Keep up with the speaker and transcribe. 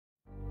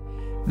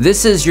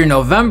This is your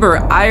November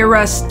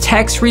IRS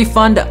Tax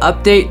Refund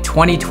Update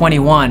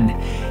 2021.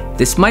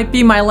 This might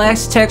be my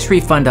last tax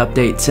refund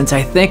update since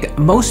I think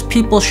most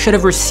people should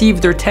have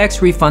received their tax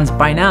refunds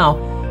by now.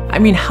 I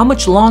mean, how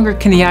much longer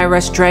can the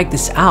IRS drag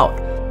this out?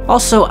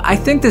 Also, I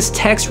think this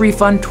Tax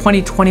Refund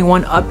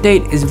 2021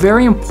 update is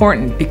very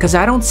important because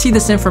I don't see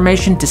this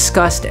information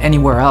discussed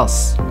anywhere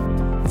else.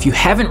 If you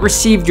haven't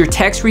received your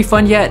tax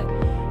refund yet,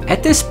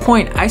 at this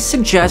point I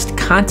suggest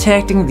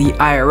contacting the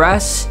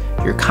IRS,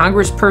 your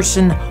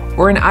congressperson,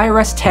 or an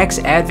IRS Tax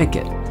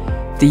Advocate.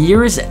 The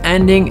year is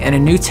ending and a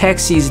new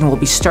tax season will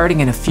be starting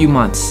in a few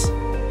months.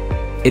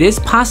 It is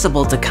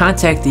possible to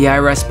contact the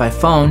IRS by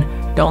phone.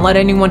 Don't let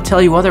anyone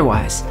tell you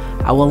otherwise.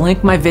 I will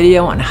link my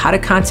video on how to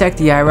contact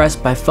the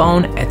IRS by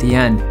phone at the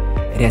end.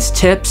 It has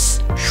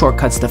tips,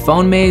 shortcuts to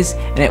phone maze,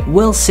 and it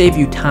will save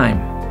you time.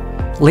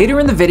 Later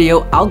in the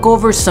video, I'll go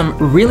over some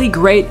really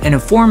great and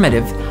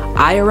informative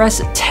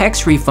IRS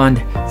tax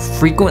refund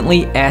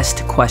frequently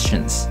asked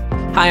questions.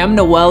 Hi, I'm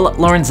Noel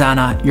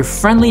Lorenzana, your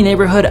friendly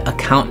neighborhood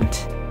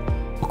accountant.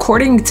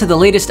 According to the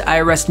latest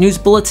IRS News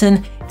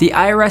Bulletin, the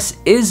IRS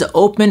is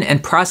open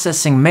and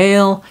processing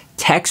mail,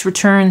 tax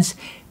returns,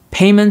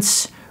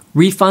 payments,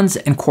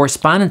 refunds, and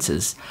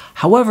correspondences.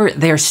 However,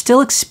 they are still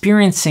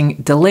experiencing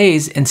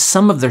delays in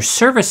some of their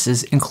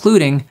services,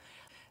 including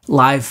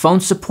live phone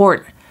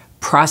support,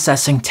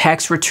 processing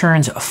tax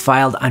returns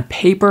filed on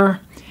paper,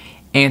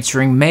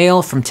 answering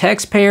mail from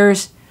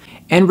taxpayers,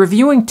 and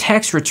reviewing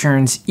tax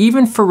returns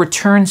even for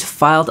returns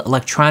filed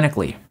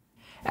electronically.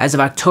 As of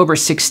October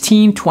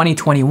 16,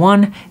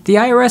 2021, the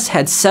IRS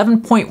had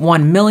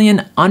 7.1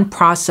 million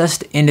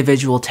unprocessed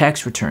individual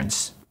tax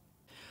returns.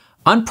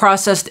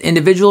 Unprocessed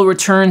individual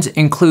returns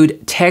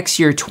include tax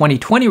year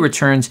 2020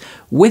 returns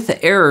with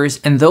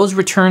errors and those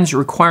returns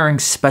requiring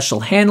special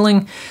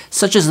handling,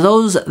 such as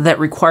those that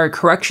require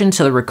correction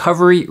to the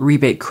recovery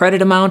rebate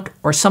credit amount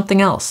or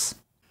something else.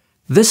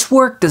 This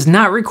work does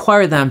not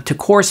require them to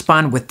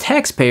correspond with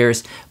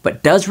taxpayers,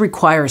 but does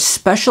require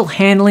special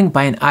handling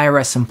by an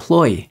IRS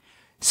employee.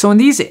 So in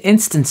these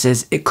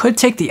instances, it could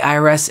take the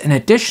IRS an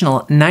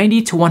additional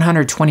 90 to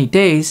 120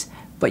 days,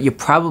 but you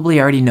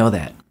probably already know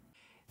that.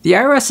 The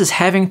IRS is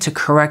having to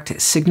correct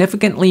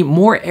significantly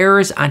more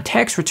errors on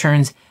tax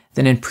returns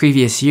than in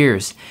previous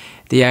years.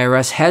 The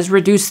IRS has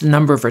reduced the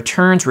number of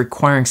returns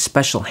requiring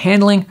special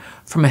handling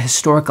from a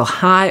historical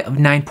high of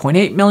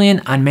 9.8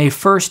 million on May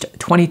 1st,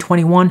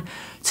 2021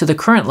 to the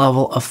current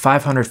level of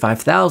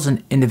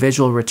 505,000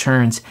 individual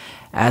returns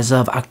as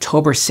of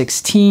October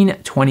 16,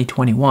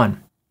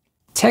 2021.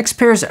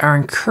 Taxpayers are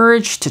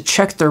encouraged to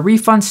check their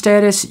refund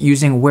status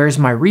using Where's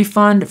My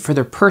Refund for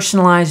their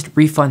personalized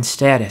refund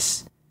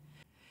status.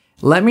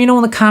 Let me know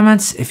in the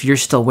comments if you're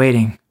still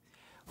waiting.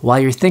 While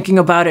you're thinking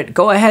about it,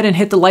 go ahead and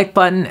hit the like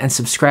button and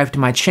subscribe to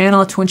my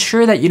channel to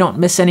ensure that you don't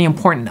miss any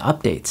important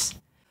updates.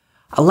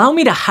 Allow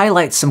me to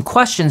highlight some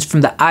questions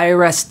from the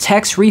IRS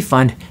Tax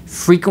Refund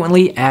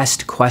Frequently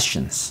Asked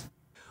Questions.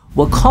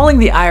 Will calling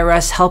the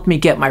IRS help me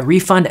get my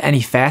refund any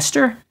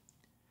faster?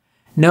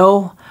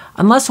 No,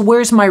 unless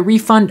Where's My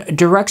Refund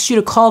directs you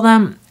to call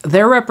them,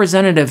 their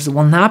representatives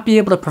will not be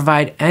able to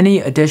provide any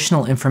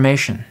additional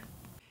information.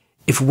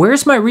 If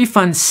Where's My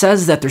Refund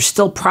says that they're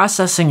still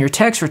processing your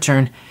tax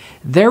return,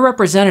 their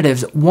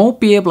representatives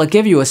won't be able to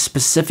give you a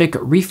specific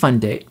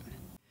refund date.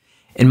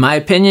 In my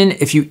opinion,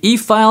 if you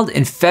e-filed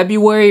in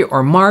February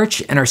or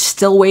March and are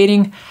still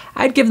waiting,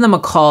 I'd give them a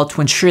call to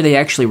ensure they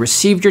actually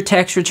received your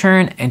tax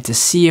return and to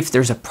see if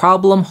there's a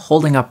problem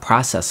holding up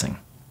processing.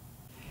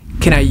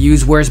 Can I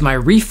use Where's My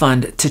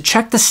Refund to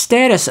check the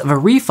status of a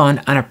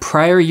refund on a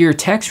prior year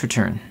tax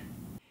return?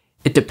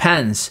 It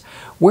depends.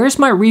 Where's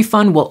My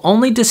Refund will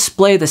only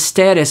display the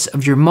status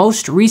of your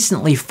most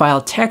recently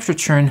filed tax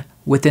return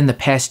within the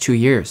past 2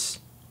 years.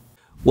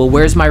 Will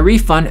Where's My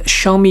Refund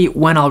show me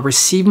when I'll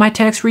receive my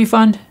tax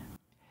refund?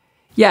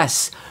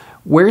 Yes,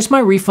 Where's My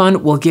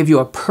Refund will give you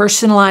a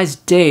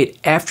personalized date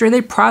after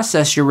they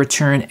process your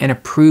return and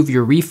approve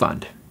your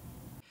refund.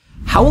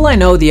 How will I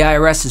know the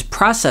IRS is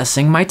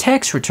processing my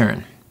tax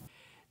return?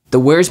 The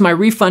Where's My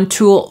Refund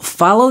tool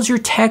follows your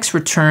tax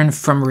return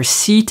from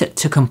receipt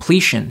to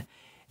completion.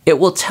 It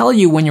will tell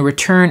you when your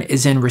return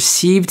is in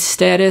received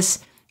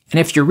status and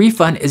if your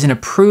refund is in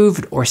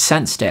approved or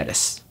sent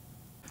status.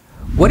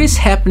 What is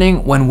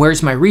happening when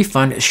Where's My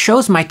Refund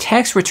shows my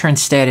tax return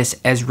status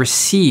as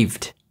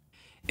received?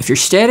 If your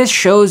status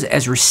shows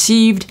as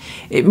received,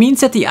 it means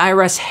that the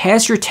IRS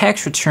has your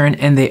tax return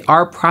and they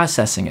are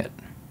processing it.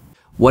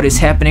 What is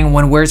happening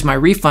when Where's My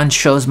Refund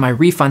shows my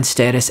refund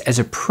status as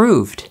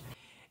approved?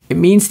 It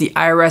means the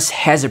IRS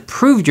has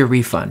approved your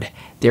refund.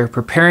 They are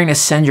preparing to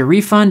send your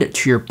refund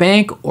to your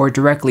bank or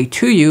directly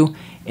to you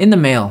in the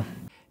mail.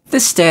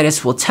 This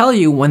status will tell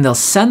you when they'll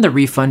send the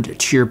refund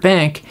to your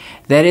bank,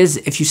 that is,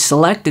 if you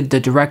selected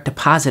the direct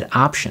deposit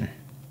option.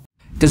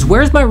 Does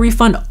Where's My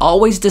Refund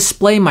always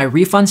display my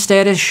refund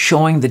status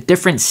showing the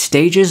different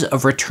stages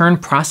of return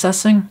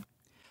processing?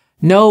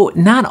 No,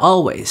 not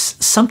always.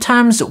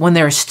 Sometimes when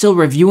they are still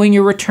reviewing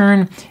your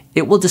return,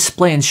 it will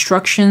display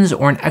instructions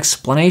or an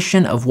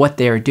explanation of what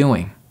they are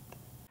doing.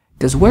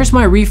 Does Where's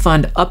My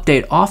Refund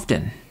update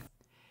often?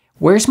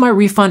 Where's My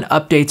Refund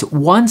updates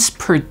once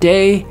per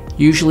day,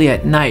 usually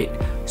at night,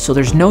 so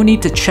there's no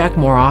need to check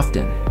more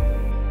often.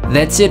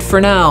 That's it for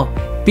now.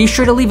 Be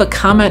sure to leave a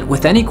comment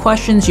with any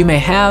questions you may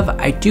have.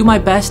 I do my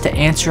best to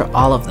answer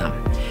all of them.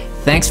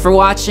 Thanks for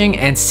watching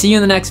and see you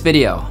in the next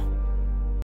video.